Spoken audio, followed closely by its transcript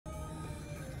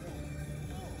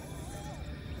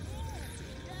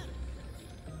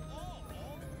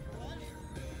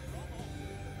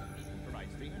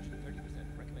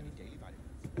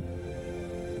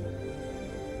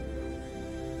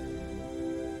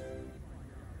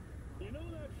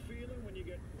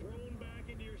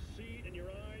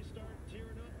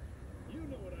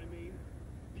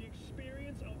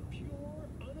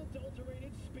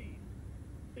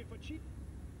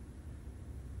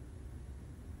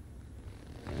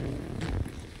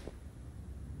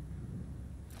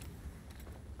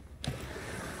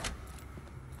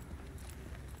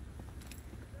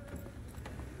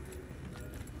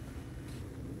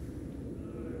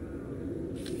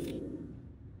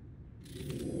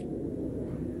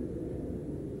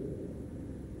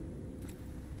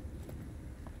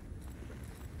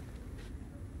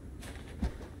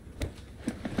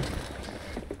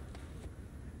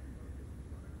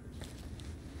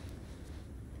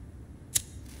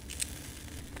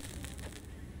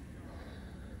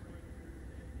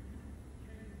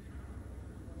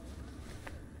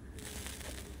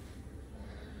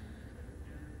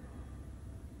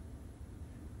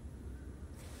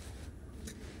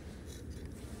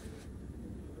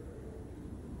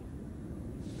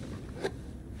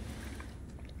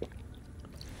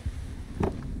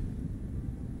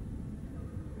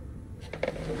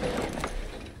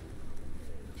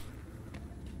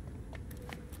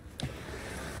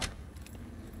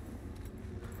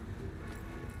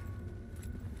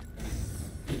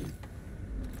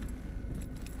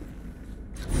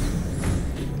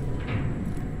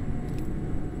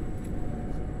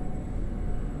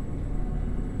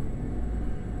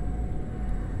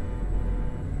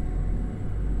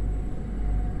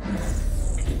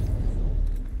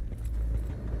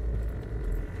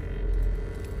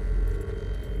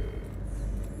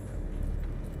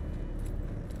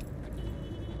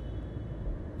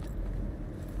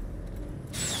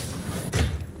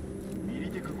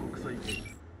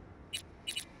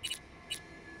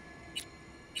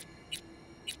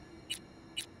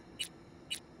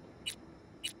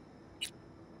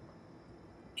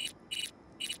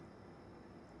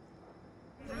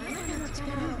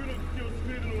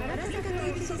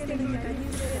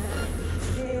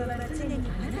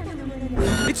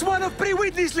It's one of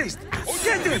pre-witness list!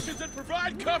 Get him! Missions and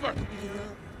provide cover!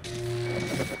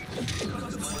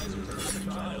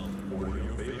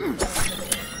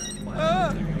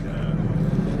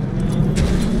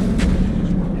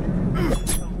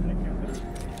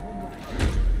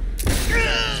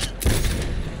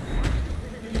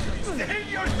 Save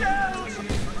yourselves!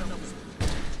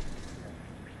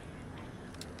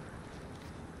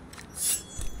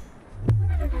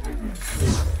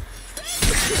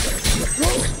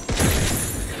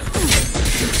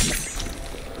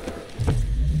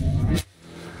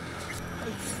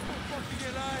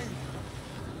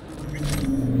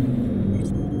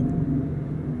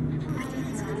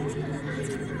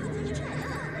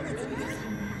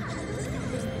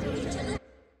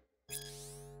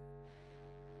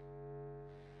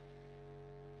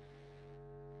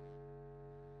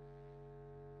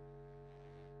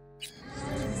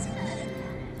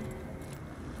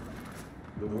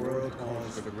 The world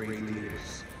calls for great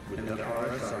leaders, and the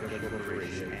Arasaka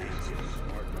Corporation answers.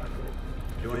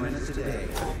 Join us today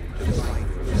to fight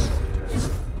for this.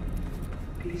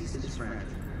 Peace is fragile.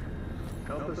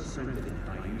 Help us strengthen it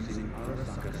by using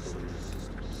Arasaka solar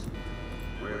systems.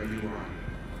 Wherever you are,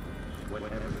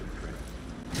 whatever the threat.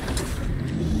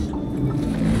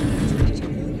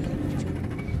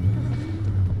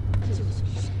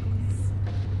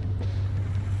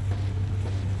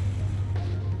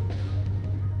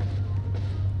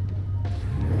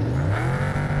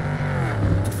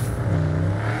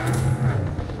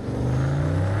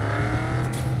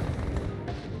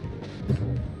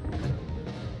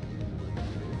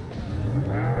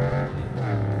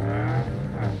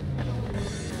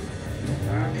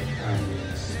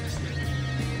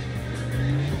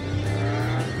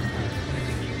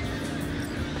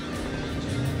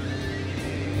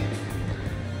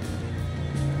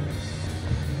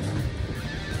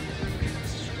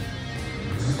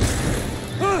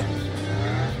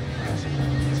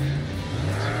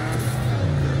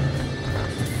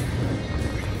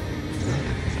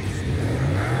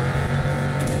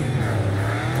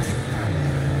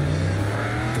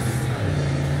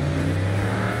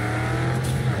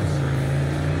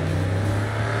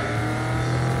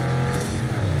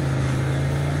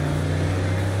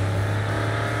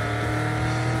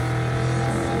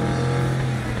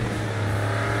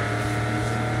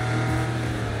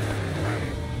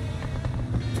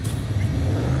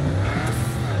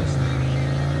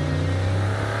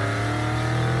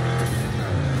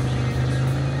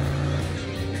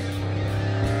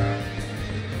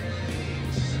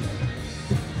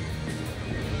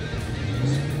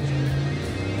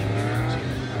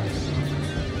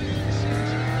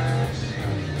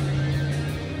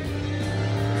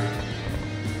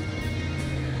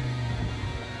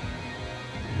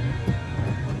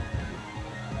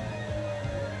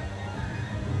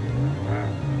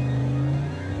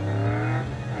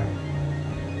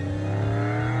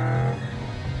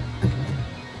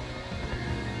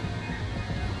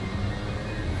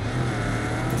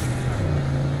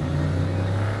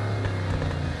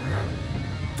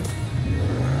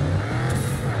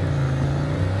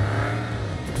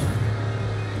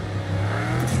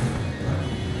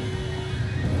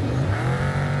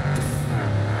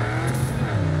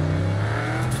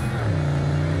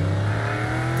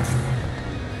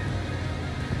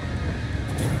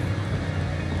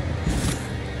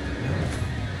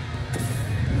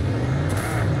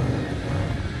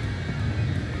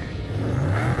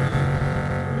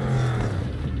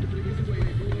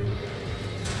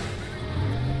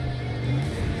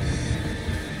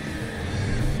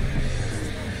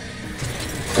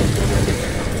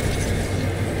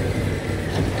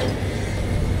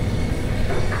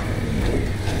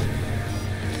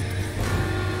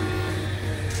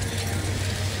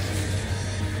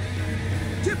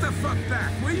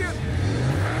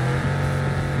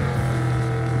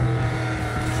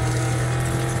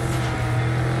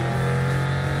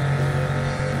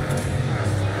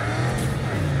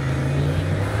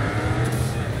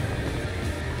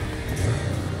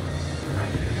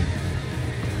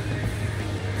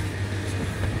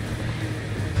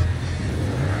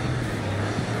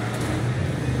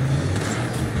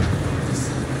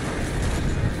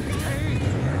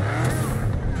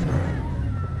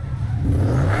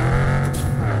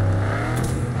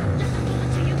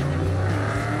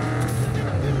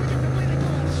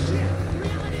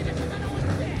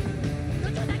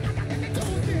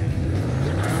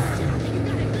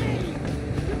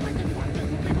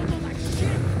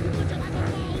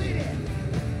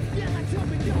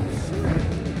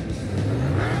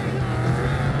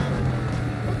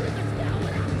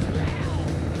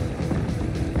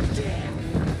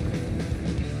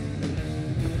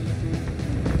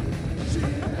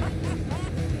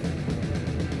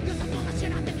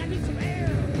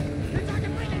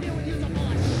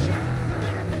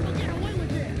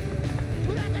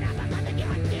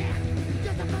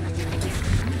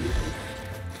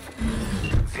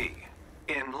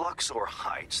 Oaks or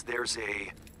Heights, there's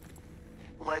a...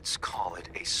 let's call it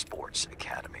a sports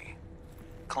academy.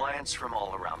 Clients from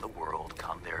all around the world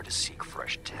come there to seek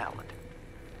fresh talent.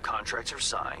 Contracts are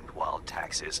signed while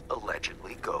taxes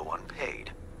allegedly go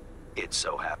unpaid. It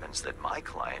so happens that my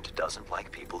client doesn't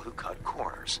like people who cut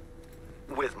corners.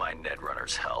 With my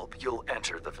Netrunner's help, you'll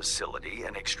enter the facility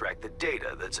and extract the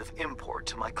data that's of import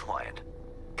to my client.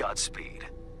 Godspeed.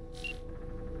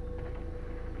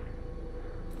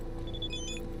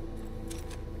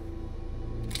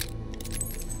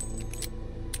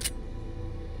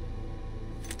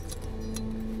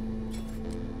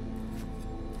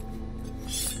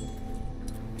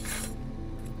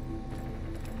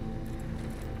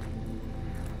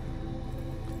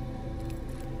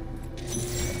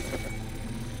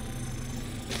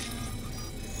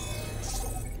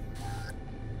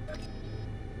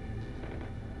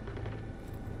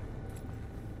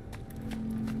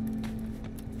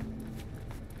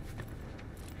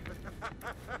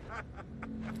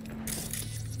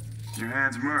 Your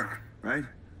Hans Merck, right?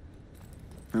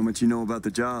 How much you know about the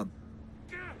job?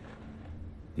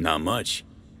 Not much.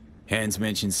 Hans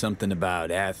mentioned something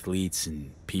about athletes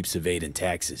and peeps evading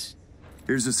taxes.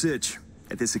 Here's the sitch.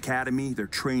 At this academy, they're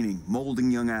training,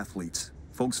 molding young athletes.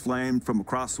 Folks flying from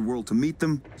across the world to meet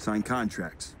them, sign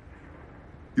contracts.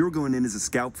 You're going in as a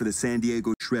scout for the San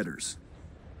Diego Shredders.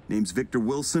 Name's Victor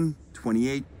Wilson,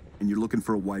 28, and you're looking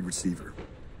for a wide receiver.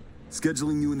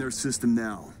 Scheduling you in their system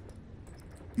now.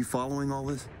 You following all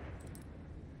this?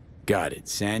 Got it.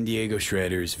 San Diego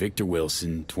Shredders, Victor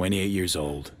Wilson, 28 years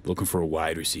old, looking for a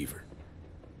wide receiver.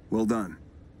 Well done.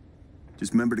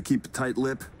 Just remember to keep a tight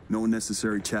lip, no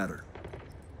unnecessary chatter.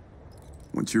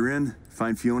 Once you're in,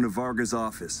 find Fiona Varga's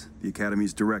office, the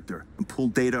Academy's director, and pull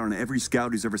data on every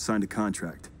scout who's ever signed a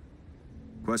contract.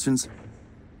 Questions?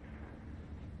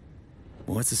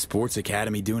 What's the sports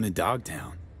academy doing in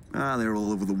Dogtown? They're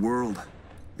all over the world.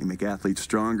 They make athletes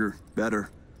stronger, better.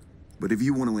 But if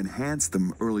you want to enhance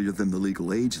them earlier than the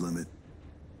legal age limit,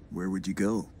 where would you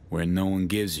go? Where no one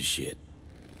gives a shit.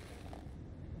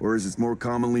 Or as it's more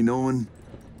commonly known,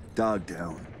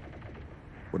 Dogtown.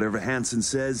 Whatever Hansen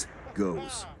says,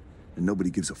 goes. And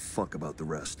nobody gives a fuck about the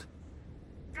rest.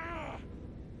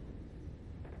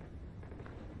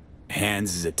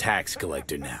 Hans is a tax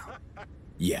collector now.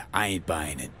 Yeah, I ain't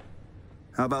buying it.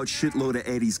 How about shitload of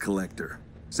Eddie's collector?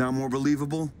 Sound more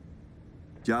believable?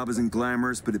 Job isn't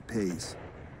glamorous, but it pays.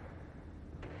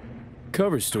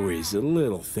 Cover story's a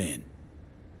little thin.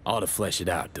 Ought to flesh it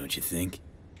out, don't you think?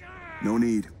 No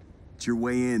need. It's your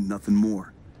way in, nothing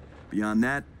more. Beyond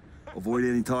that, avoid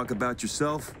any talk about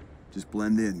yourself. Just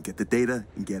blend in, get the data,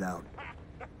 and get out.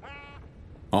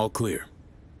 All clear.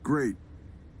 Great.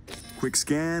 Quick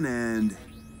scan, and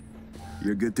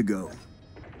you're good to go.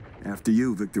 After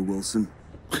you, Victor Wilson.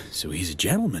 So he's a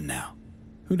gentleman now.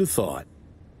 Who'd have thought?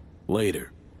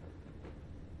 Later.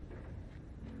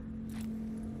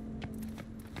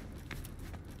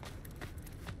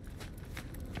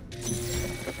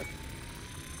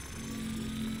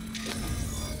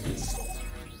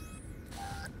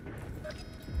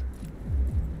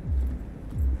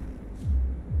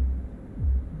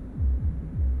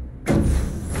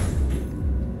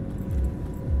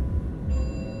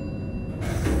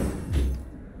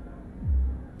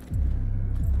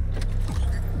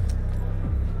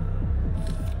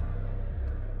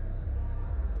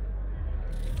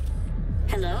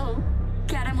 Hello,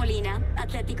 Clara Molina,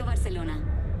 Atlético Barcelona.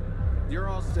 You're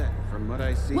all set. From what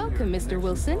I see. Welcome, Mr.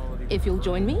 Wilson. If you'll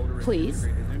join me, please.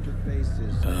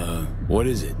 What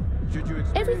is it?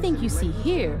 Everything you see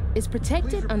here is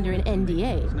protected under an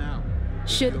NDA.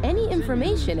 Should any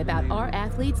information about our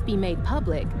athletes be made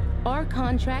public, our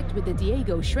contract with the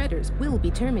Diego Shredders will be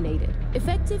terminated,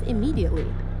 effective immediately.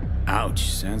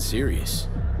 Ouch, sounds serious.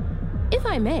 If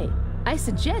I may, I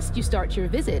suggest you start your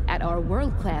visit at our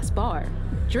world-class bar.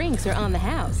 Drinks are on the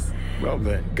house. Well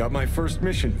then, got my first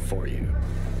mission for you.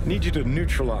 Need you to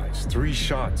neutralize 3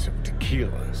 shots of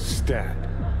tequila, stat.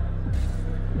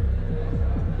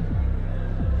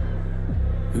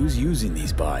 Who's using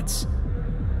these bots?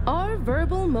 Our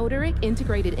verbal motoric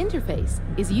integrated interface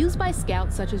is used by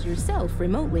scouts such as yourself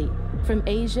remotely, from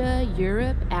Asia,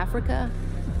 Europe, Africa.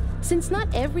 Since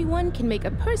not everyone can make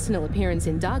a personal appearance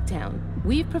in Dogtown,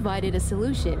 we've provided a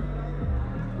solution.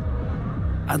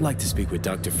 I'd like to speak with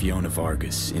Dr. Fiona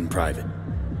Vargas in private.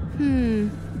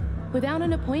 Without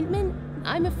an appointment,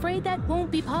 I'm afraid that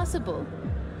won't be possible.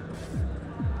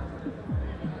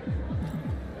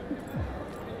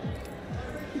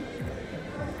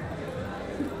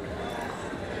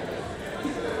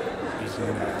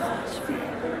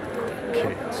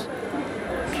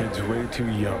 Kids way too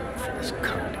young for this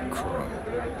kind of crime.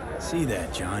 See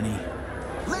that, Johnny?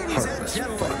 Ladies and Heartless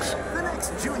gentlemen, fucks. the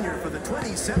next junior for the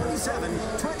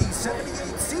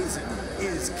 2077-2078 season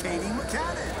is Katie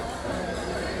McCannon.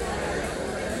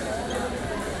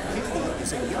 Katie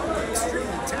is a young,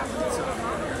 extremely talented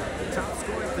sophomore. Top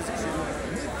scoring position,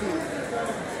 midfield.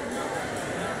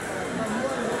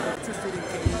 Interested in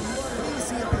Katie, please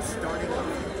see our starting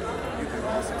line. You can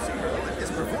also see her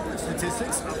fitness performance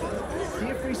statistics up on the board. See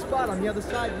a free spot on the other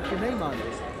side with your name on it.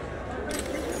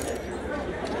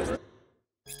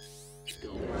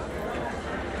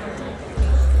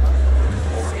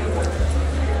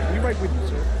 Be right with you,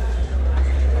 sir.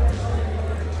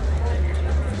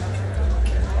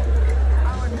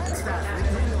 Our next athlete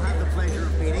whom you'll have the pleasure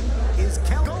of meeting is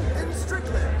Kelvin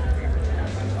Strickland.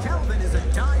 Kelvin is a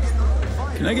dyed-in-the-wool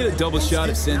fighter. Can I get a double shot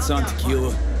of Senson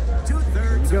tequila?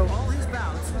 Two-thirds Here you of go. all his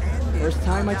bouts end in First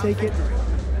time I take it. victory.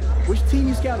 Which team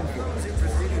you scouting for? Those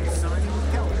interested in signing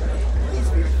with Kelvin, please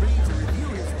feel free to review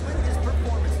his latest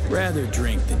performance. Rather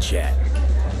drink than chat.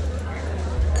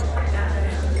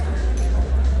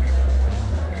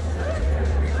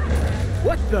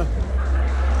 What the?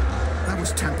 That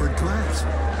was tempered glass.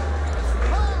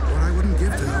 What I wouldn't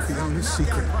give to know the owner's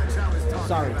secret.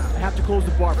 Sorry, I have to close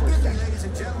the bar for a second. Ladies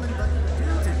and gentlemen, but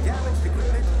due to damaged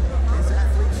equipment, this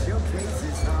athlete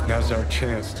showcases not Now's our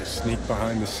chance to sneak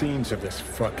behind the scenes of this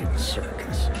fucking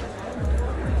circus.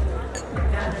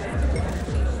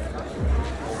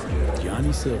 Johnny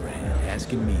Silverhand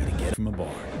asking me to get from a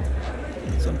bar.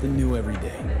 Something new every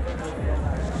day.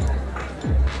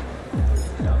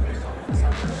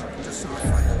 The soft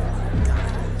fighter.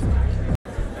 Got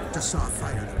it. The soft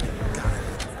fighter. Got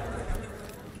it.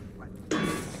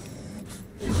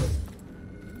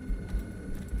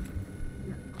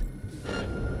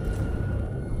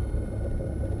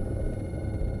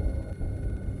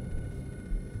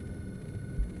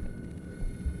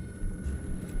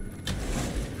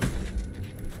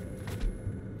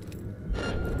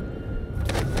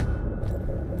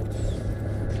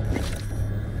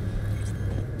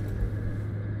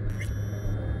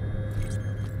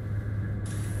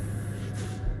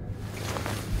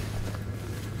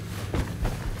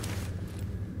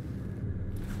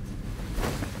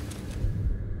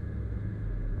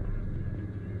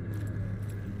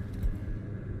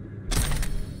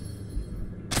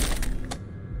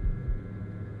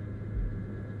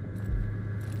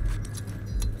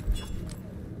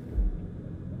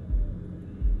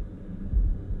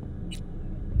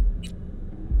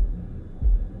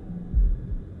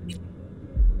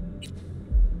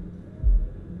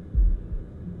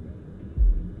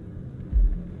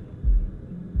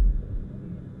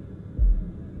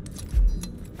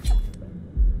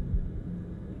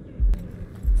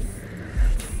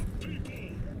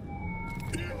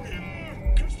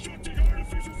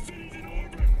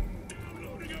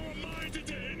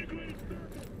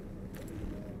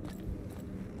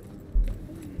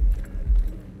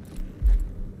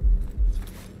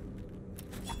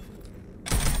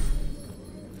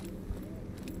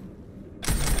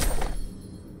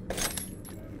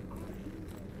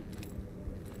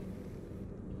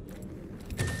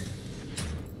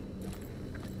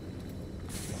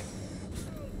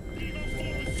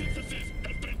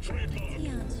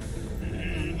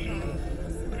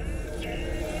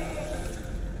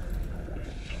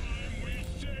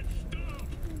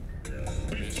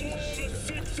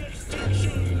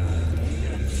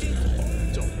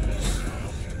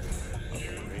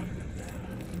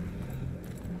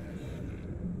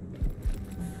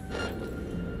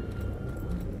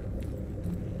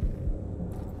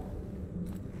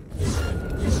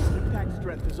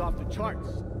 Is off the charts.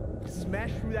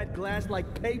 Smash through that glass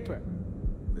like paper.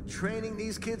 The training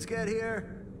these kids get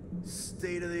here,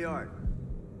 state of the art.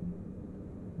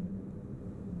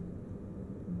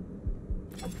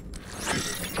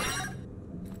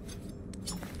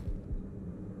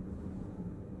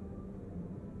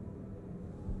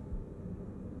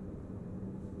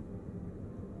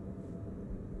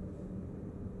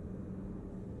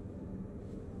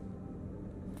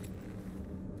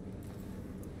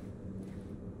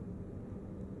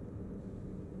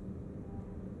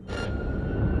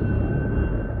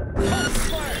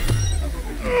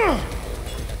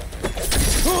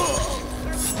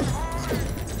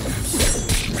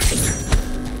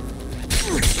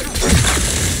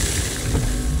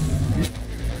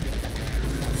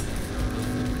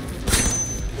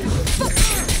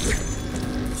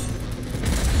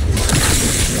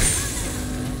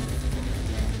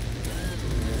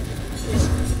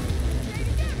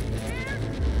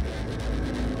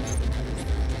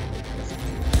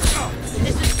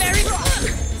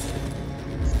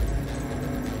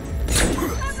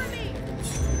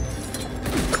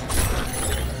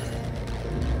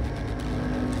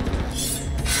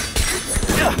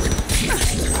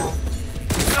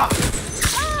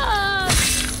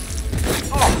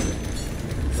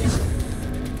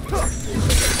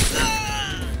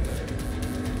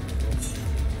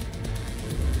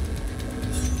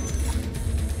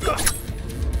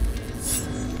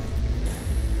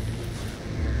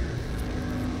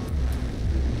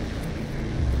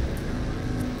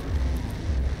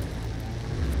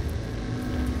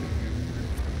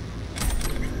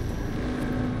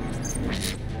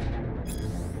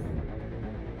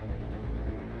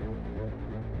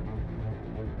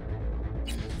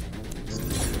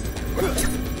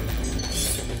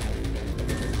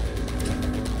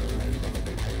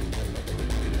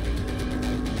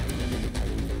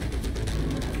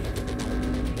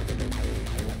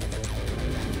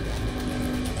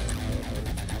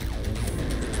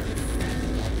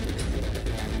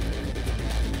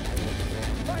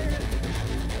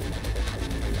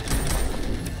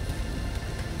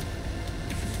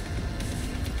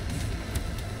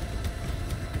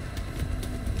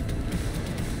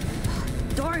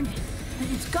 Darn it.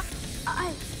 It's got...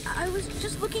 I was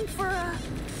just looking for a...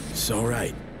 It's all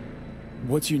right.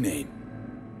 What's your name?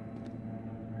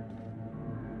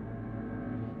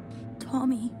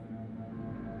 Tommy.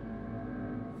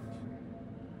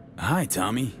 Hi,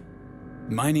 Tommy.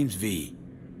 My name's V.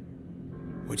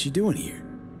 What you doing here?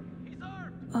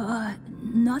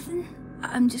 Nothing.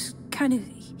 I'm just kind of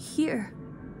here.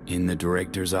 In the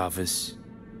director's office?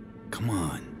 Come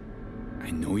on.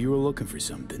 I know you were looking for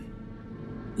something.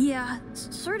 Yeah,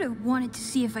 sort of wanted to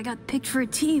see if I got picked for a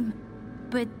team,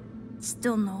 but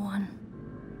still no one.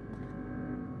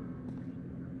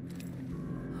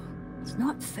 It's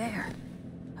not fair.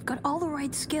 I've got all the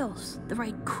right skills, the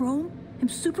right chrome, I'm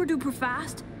super duper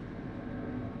fast.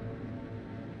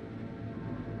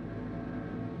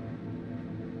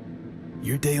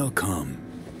 Your day'll come.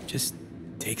 Just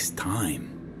takes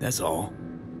time, that's all.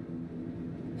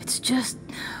 It's just,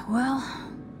 well,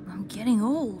 I'm getting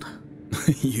old.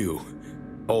 You.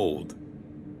 Old.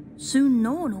 Soon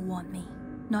no one will want me.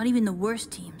 Not even the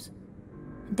worst teams.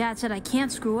 Dad said I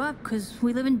can't screw up because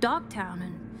we live in Dogtown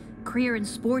and career in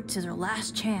sports is our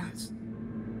last chance.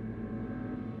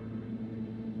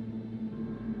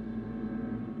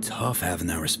 Tough having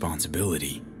that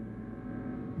responsibility.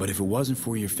 But if it wasn't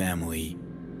for your family,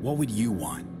 what would you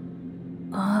want?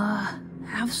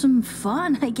 Have some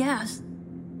fun, I guess.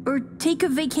 Or take a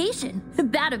vacation.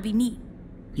 That'd be neat.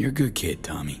 You're a good kid,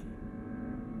 Tommy.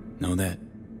 Know that?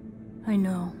 I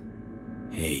know.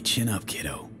 Hey, chin up,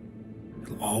 kiddo.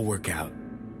 It'll all work out.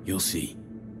 You'll see.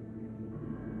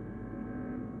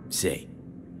 Say,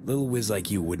 little whiz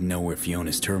like you wouldn't know where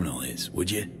Fiona's terminal is,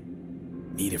 would you?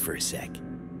 Need it for a sec.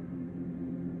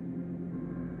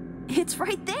 It's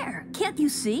right there. Can't you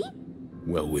see?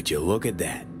 Well, would you look at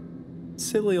that?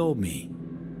 Silly old me.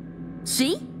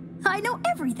 See? I know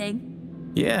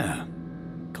everything. Yeah.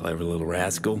 Clever little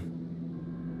rascal.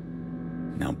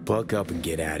 Now buck up and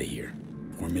get out of here,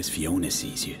 or Miss Fiona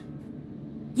sees you.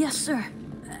 Yes, sir.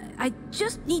 I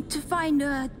just need to find,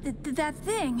 that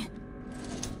thing.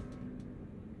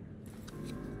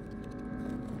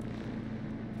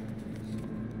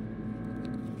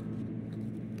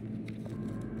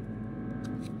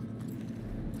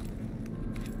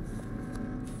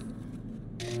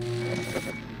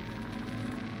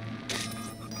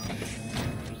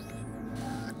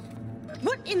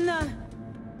 What in the...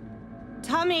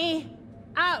 Tommy!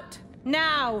 Out!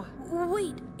 Now!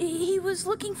 Wait, he was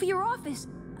looking for your office.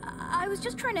 I was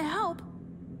just trying to help.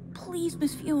 Please,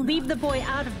 Miss Fiona. Leave the boy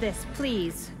out of this,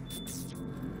 please.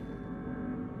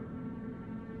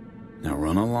 Now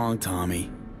run along,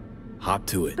 Tommy. Hop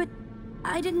to it. But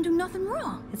I didn't do nothing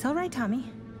wrong. It's all right, Tommy.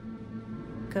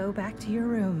 Go back to your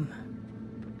room.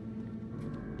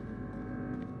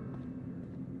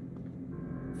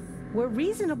 We're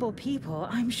reasonable people.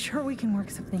 I'm sure we can work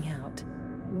something out.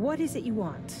 What is it you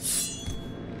want?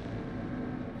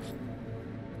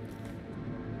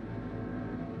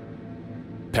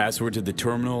 Password to the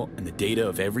terminal and the data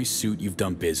of every suit you've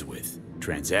done biz with.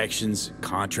 Transactions,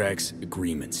 contracts,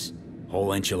 agreements. Whole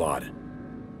enchilada.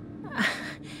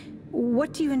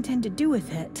 What do you intend to do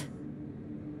with it?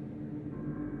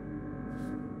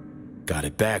 Got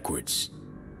it backwards.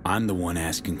 I'm the one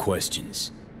asking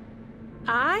questions.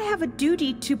 I have a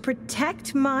duty to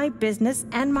protect my business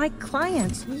and my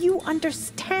clients. You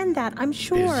understand that, I'm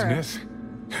sure. Business?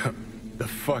 The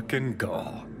fucking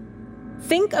gall.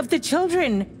 Think of the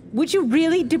children. Would you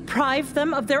really deprive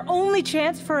them of their only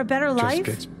chance for a better life? Just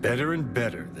gets better and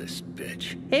better, this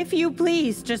bitch. If you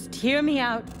please, just hear me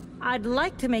out. I'd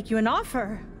like to make you an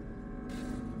offer.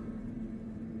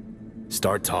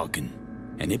 Start talking,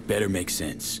 and it better make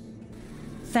sense.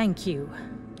 Thank you.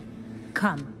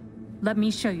 Come, let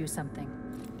me show you something.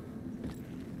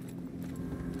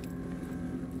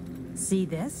 See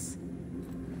this?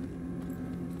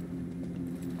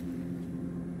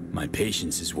 My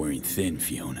patience is wearing thin,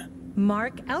 Fiona.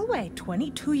 Mark Elway,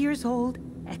 22 years old,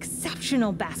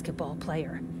 exceptional basketball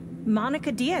player.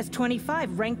 Monica Diaz,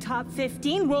 25, ranked top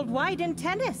 15 worldwide in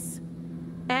tennis.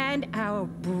 And our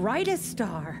brightest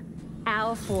star,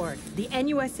 Al Ford, the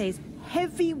NUSA's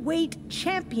heavyweight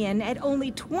champion at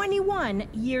only 21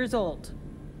 years old.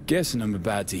 Guessing I'm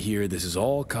about to hear this is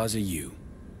all 'cause of you.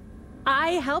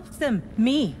 I helped them,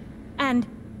 me. And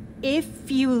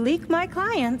if you leak my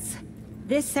clients,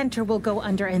 this center will go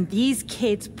under and these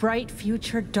kids' bright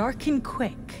future darken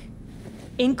quick.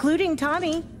 Including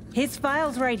Tommy. His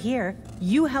file's right here.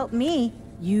 You help me,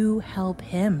 you help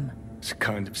him. It's a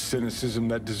kind of cynicism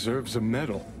that deserves a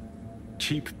medal.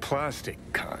 Cheap plastic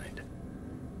kind.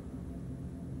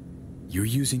 You're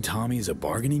using Tommy as a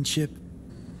bargaining chip?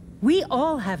 We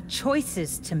all have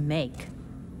choices to make.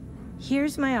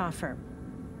 Here's my offer.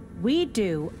 We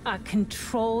do a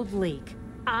controlled leak.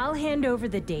 I'll hand over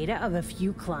the data of a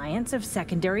few clients of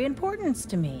secondary importance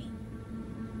to me.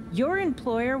 Your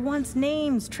employer wants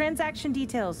names, transaction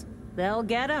details. They'll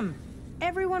get them.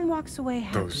 Everyone walks away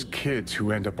happy. Those kids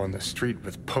who end up on the street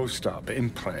with post-op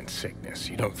implant sickness,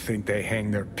 you don't think they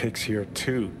hang their pics here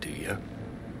too, do you?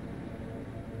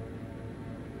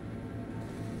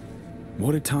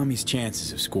 What are Tommy's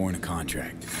chances of scoring a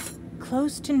contract?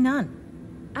 Close to none.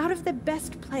 Out of the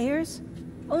best players,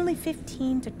 only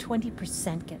 15 to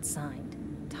 20% get signed.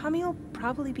 Tommy will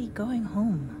probably be going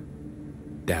home.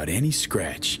 Without any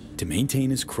scratch, to maintain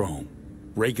his chrome,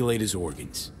 regulate his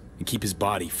organs, and keep his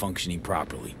body functioning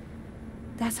properly.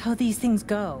 That's how these things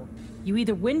go. You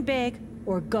either win big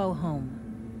or go home.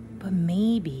 But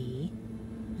maybe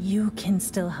you can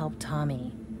still help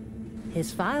Tommy.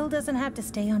 His file doesn't have to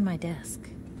stay on my desk.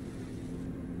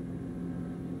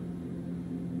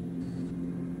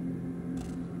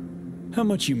 How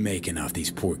much you making off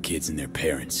these poor kids and their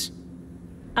parents?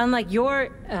 Unlike your,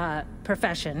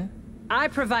 profession, I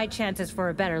provide chances for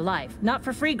a better life. Not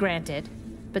for free, granted.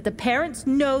 But the parents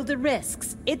know the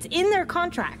risks. It's in their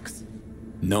contracts.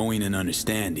 Knowing and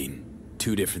understanding,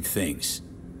 two different things.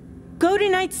 Go to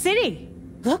Night City.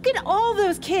 Look at all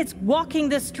those kids walking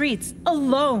the streets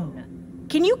alone.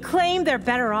 Can you claim they're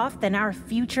better off than our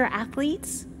future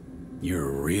athletes? You're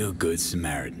a real good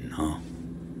Samaritan, huh?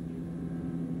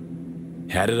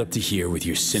 Had it up to here with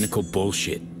your cynical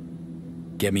bullshit.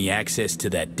 Get me access to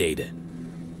that data.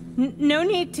 No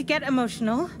need to get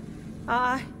emotional.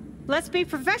 Let's be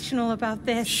professional about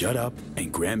this. Shut up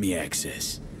and grant me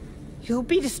access. You'll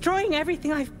be destroying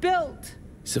everything I've built.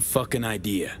 It's a fucking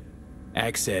idea.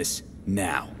 Access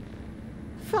now.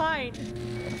 Fine.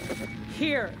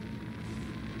 Here.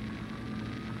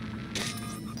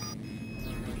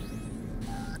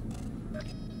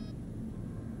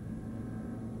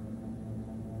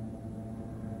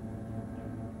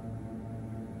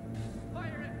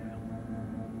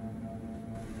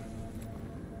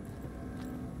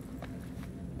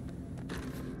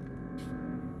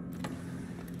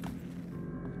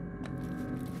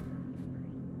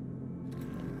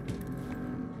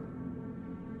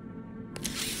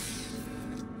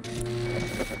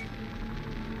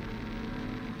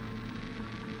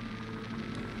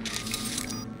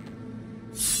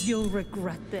 You'll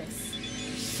regret this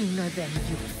sooner than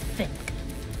you think.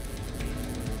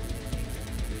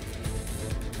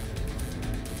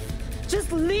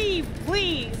 Just leave,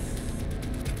 please!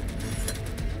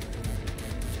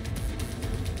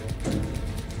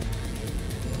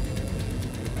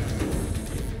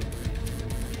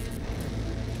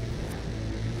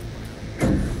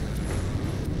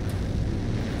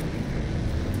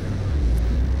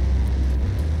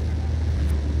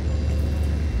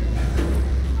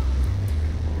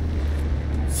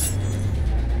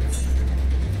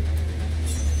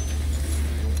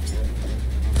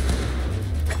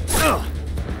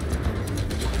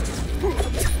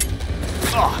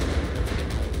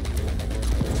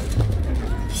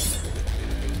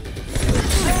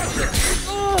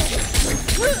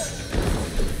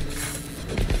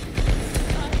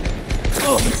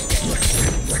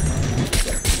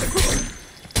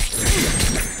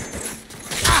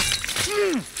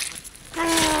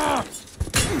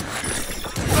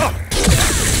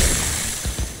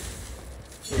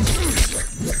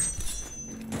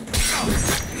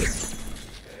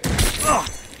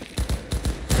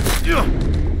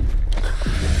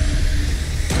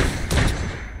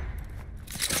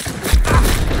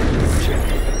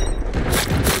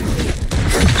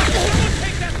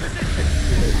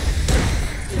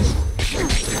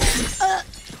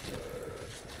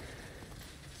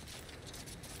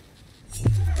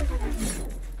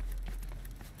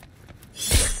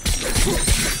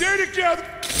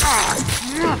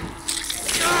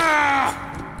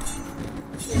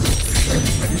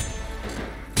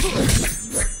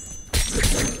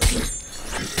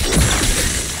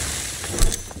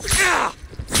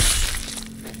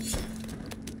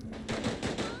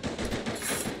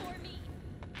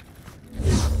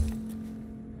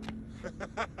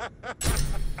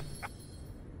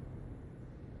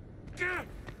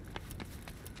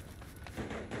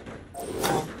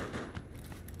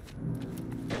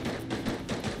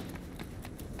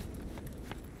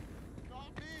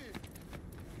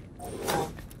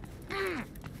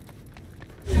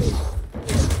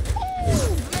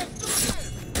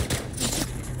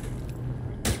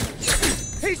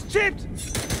 He's chipped!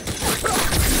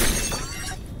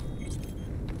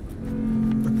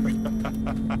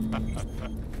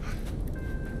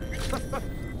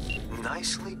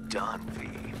 Nicely done, V.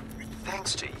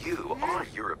 Thanks to you, our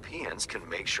Europeans can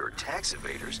make sure tax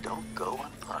evaders don't go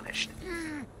unpunished.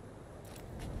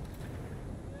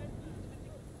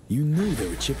 You knew there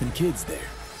were chipping kids there.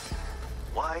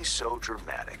 Why so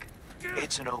dramatic?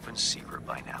 It's an open secret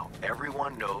by now.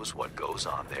 Everyone knows what goes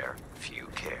on there. Few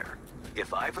care.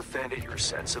 If I've offended your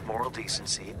sense of moral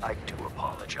decency, I do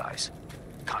apologize.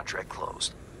 Contract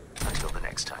closed. Until the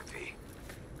next time, V.